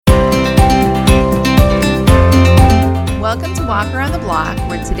Welcome to Walk Around the Block,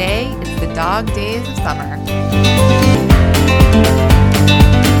 where today it's the dog days of summer.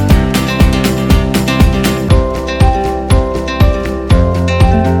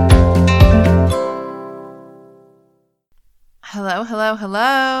 Hello, hello,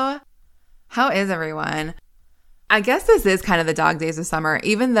 hello. How is everyone? I guess this is kind of the dog days of summer,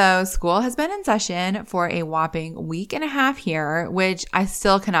 even though school has been in session for a whopping week and a half here, which I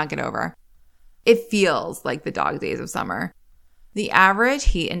still cannot get over. It feels like the dog days of summer. The average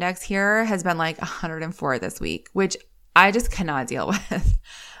heat index here has been like 104 this week, which I just cannot deal with.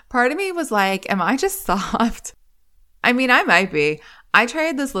 Part of me was like, am I just soft? I mean, I might be. I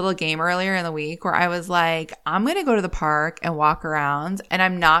tried this little game earlier in the week where I was like, I'm going to go to the park and walk around, and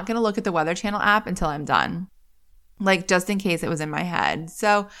I'm not going to look at the Weather Channel app until I'm done. Like, just in case it was in my head.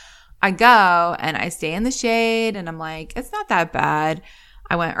 So I go and I stay in the shade, and I'm like, it's not that bad.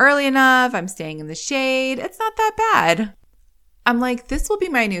 I went early enough. I'm staying in the shade. It's not that bad. I'm like, this will be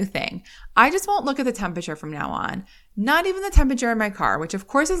my new thing. I just won't look at the temperature from now on. Not even the temperature in my car, which of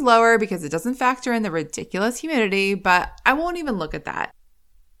course is lower because it doesn't factor in the ridiculous humidity, but I won't even look at that.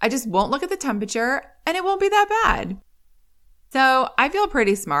 I just won't look at the temperature, and it won't be that bad. So I feel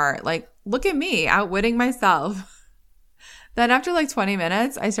pretty smart. Like, look at me outwitting myself. Then after like 20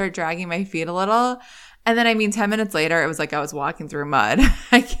 minutes, I start dragging my feet a little. And then, 10 minutes later, it was like I was walking through mud.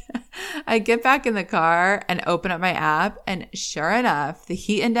 I get back in the car and open up my app. And sure enough, the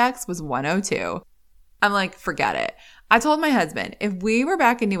heat index was 102. I'm like, forget it. I told my husband, if we were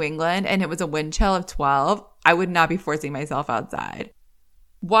back in New England and it was a wind chill of 12, I would not be forcing myself outside.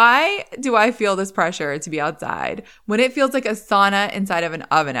 Why do I feel this pressure to be outside when it feels like a sauna inside of an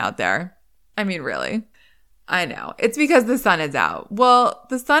oven out there? I mean, really? I know. It's because the sun is out. Well,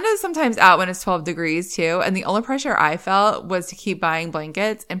 the sun is sometimes out when it's 12 degrees too, and the only pressure I felt was to keep buying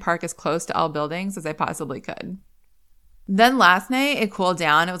blankets and park as close to all buildings as I possibly could. Then last night, it cooled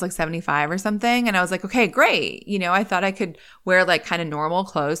down. It was like 75 or something, and I was like, okay, great. I thought I could wear like kind of normal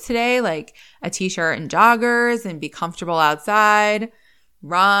clothes today, like a t-shirt and joggers, and be comfortable outside.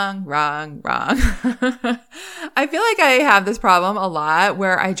 Wrong. I feel like I have this problem a lot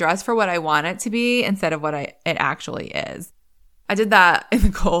where I dress for what I want it to be instead of what it actually is. I did that in the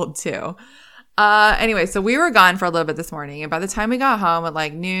cold too. Anyway, so we were gone for a little bit this morning, and by the time we got home at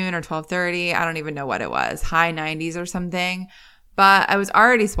like noon or 12:30, I don't even know what it was, high 90s or something, but I was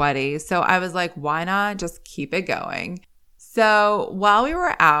already sweaty. So I was like, why not just keep it going? So while we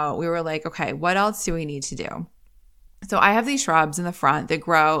were out, we were like, okay, what else do we need to do? So I have these shrubs in the front that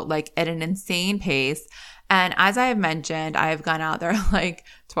grow like at an insane pace. And as I have mentioned, I have gone out there like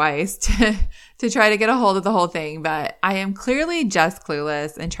twice to try to get a hold of the whole thing, but I am clearly just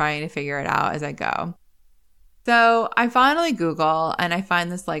clueless and trying to figure it out as I go. So I finally Google and I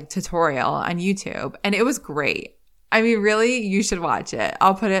find this like tutorial on YouTube, and it was great. I mean, really, you should watch it.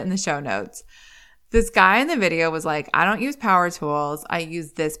 I'll put it in the show notes. This guy in the video was like, I don't use power tools. I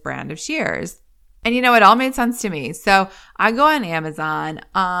use this brand of shears. And it all made sense to me. So I go on Amazon,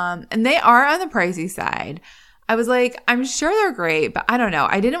 and they are on the pricey side. I was like, I'm sure they're great, but I don't know.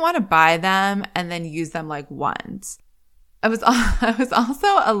 I didn't want to buy them and then use them like once. I was also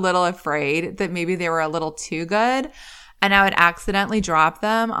a little afraid that maybe they were a little too good and I would accidentally drop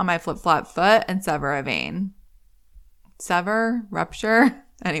them on my flip-flop foot and sever a vein. Sever? Rupture?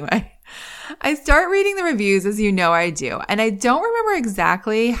 Anyway. I start reading the reviews as you know I do, and I don't remember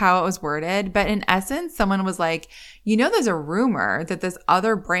exactly how it was worded, but in essence, someone was like, there's a rumor that this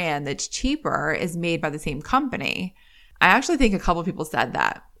other brand that's cheaper is made by the same company. I actually think a couple people said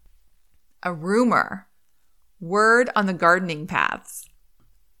that. A rumor. Word on the gardening paths.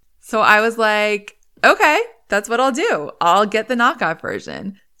 So I was like, okay, that's what I'll do. I'll get the knockoff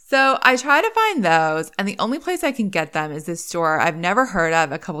version. So I try to find those, and the only place I can get them is this store I've never heard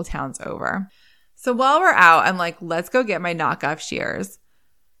of a couple towns over. So while we're out, I'm like, let's go get my knockoff shears.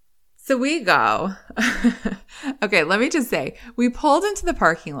 So we go. Okay, let me just say, we pulled into the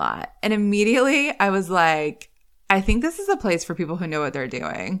parking lot, and immediately I was like, I think this is a place for people who know what they're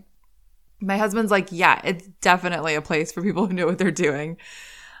doing. My husband's like, yeah, it's definitely a place for people who know what they're doing.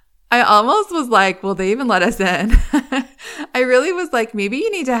 I almost was like, will they even let us in? I really was like, maybe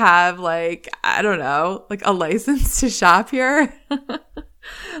you need to have like, I don't know, like a license to shop here.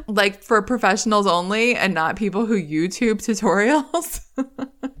 Like for professionals only and not people who YouTube tutorials.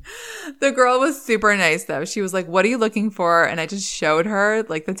 The girl was super nice though. She was like, what are you looking for? And I just showed her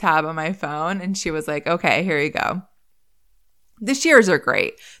like the tab on my phone, and she was like, okay, here you go. The shears are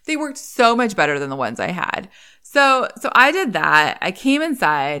great. They worked so much better than the ones I had. So I did that. I came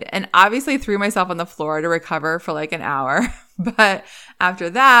inside and obviously threw myself on the floor to recover for like an hour. But after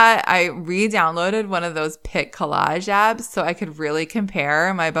that, I re-downloaded one of those pic collage apps so I could really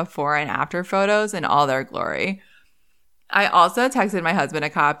compare my before and after photos in all their glory. I also texted my husband a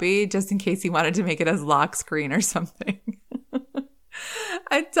copy just in case he wanted to make it as lock screen or something.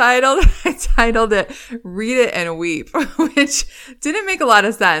 I titled it Read It and Weep, which didn't make a lot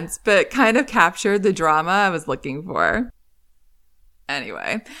of sense, but kind of captured the drama I was looking for.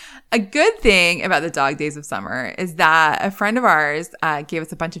 Anyway, a good thing about the dog days of summer is that a friend of ours gave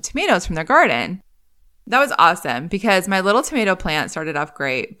us a bunch of tomatoes from their garden. That was awesome because my little tomato plant started off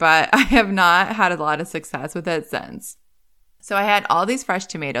great, but I have not had a lot of success with it since. So I had all these fresh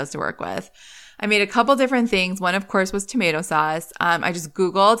tomatoes to work with. I made a couple different things. One, of course, was tomato sauce. I just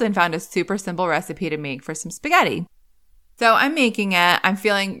Googled and found a super simple recipe to make for some spaghetti. So I'm making it. I'm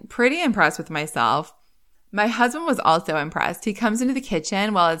feeling pretty impressed with myself. My husband was also impressed. He comes into the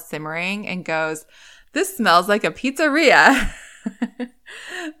kitchen while it's simmering and goes, "This smells like a pizzeria."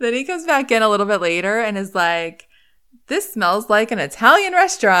 Then he comes back in a little bit later and is like, "This smells like an Italian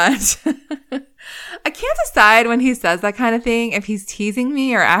restaurant." I can't decide when he says that kind of thing if he's teasing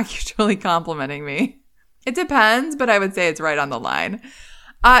me or actually complimenting me. It depends, but I would say it's right on the line.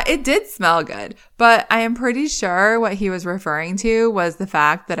 It did smell good, but I am pretty sure what he was referring to was the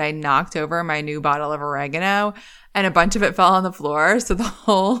fact that I knocked over my new bottle of oregano and a bunch of it fell on the floor. So the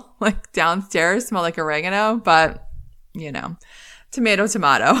whole downstairs smelled like oregano, but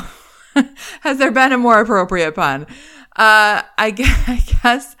tomato. Has there been a more appropriate pun? I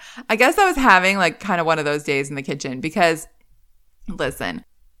guess I was having kind of one of those days in the kitchen because, listen,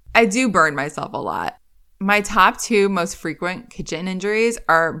 I do burn myself a lot. My top two most frequent kitchen injuries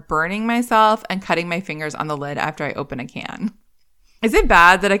are burning myself and cutting my fingers on the lid after I open a can. Is it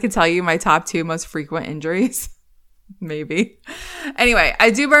bad that I could tell you my top two most frequent injuries? Maybe. Anyway,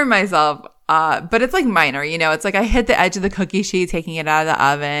 I do burn myself, but it's minor, it's I hit the edge of the cookie sheet taking it out of the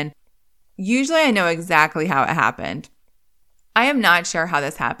oven. Usually I know exactly how it happened. I am not sure how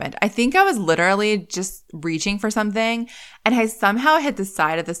this happened. I think I was literally just reaching for something and I somehow hit the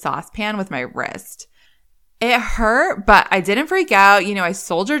side of the saucepan with my wrist. It hurt, but I didn't freak out. I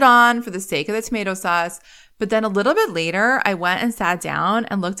soldiered on for the sake of the tomato sauce. But then a little bit later, I went and sat down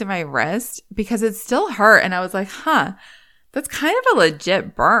and looked at my wrist because it still hurt. And I was like, that's kind of a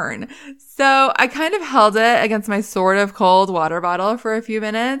legit burn. So I kind of held it against my sort of cold water bottle for a few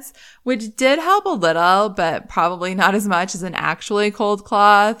minutes, which did help a little, but probably not as much as an actually cold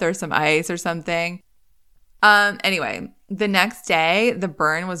cloth or some ice or something. Anyway, the next day, the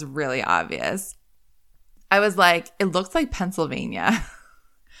burn was really obvious. I was like, it looks like Pennsylvania.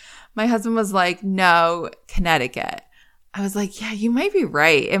 My husband was like, no, Connecticut. I was like, yeah, you might be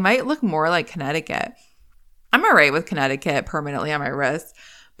right. It might look more like Connecticut. I'm all right with Connecticut permanently on my wrist.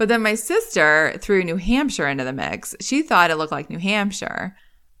 But then my sister threw New Hampshire into the mix. She thought it looked like New Hampshire.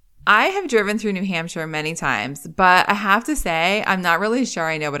 I have driven through New Hampshire many times, but I have to say I'm not really sure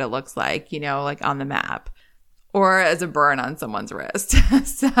I know what it looks like, on the map or as a burn on someone's wrist.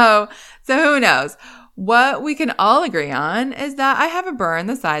 So who knows? What we can all agree on is that I have a burn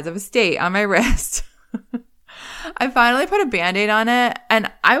the size of a state on my wrist. I finally put a Band-Aid on it,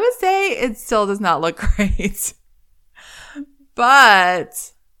 and I would say it still does not look great.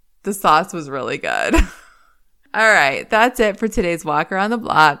 But the sauce was really good. All right, that's it for today's Walk Around the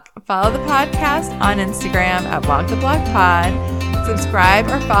Block. Follow the podcast on Instagram at WalkTheBlockPod. Subscribe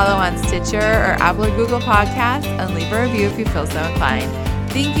or follow on Stitcher or Apple or Google Podcasts, and leave a review if you feel so inclined.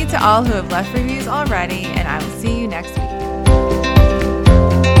 Thank you to all who have left reviews already, and I will see you next week.